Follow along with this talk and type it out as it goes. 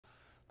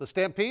The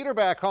Stampede are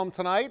back home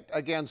tonight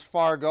against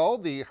Fargo.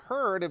 The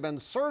Herd have been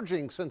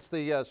surging since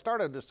the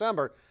start of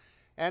December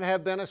and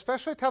have been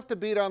especially tough to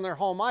beat on their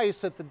home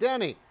ice at the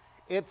Denny.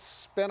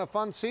 It's been a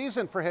fun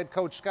season for head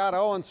coach Scott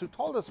Owens, who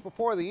told us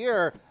before the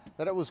year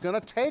that it was going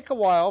to take a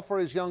while for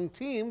his young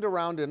team to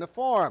round into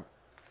form.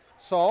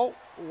 So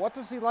what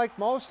does he like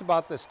most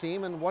about this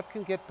team and what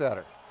can get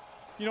better?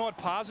 You know what,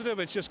 positive,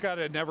 it's just got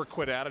a never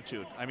quit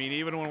attitude. I mean,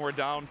 even when we're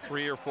down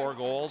 3 or 4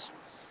 goals,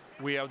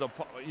 we have the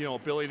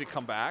ability to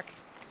come back.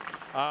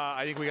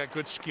 I think we got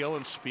good skill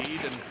and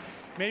speed, and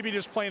maybe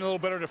just playing a little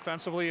better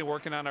defensively and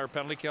working on our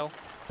penalty kill.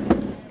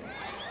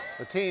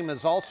 The team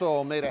has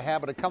also made a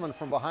habit of coming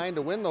from behind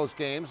to win those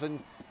games,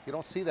 and you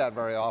don't see that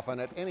very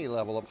often at any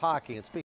level of hockey. And speaking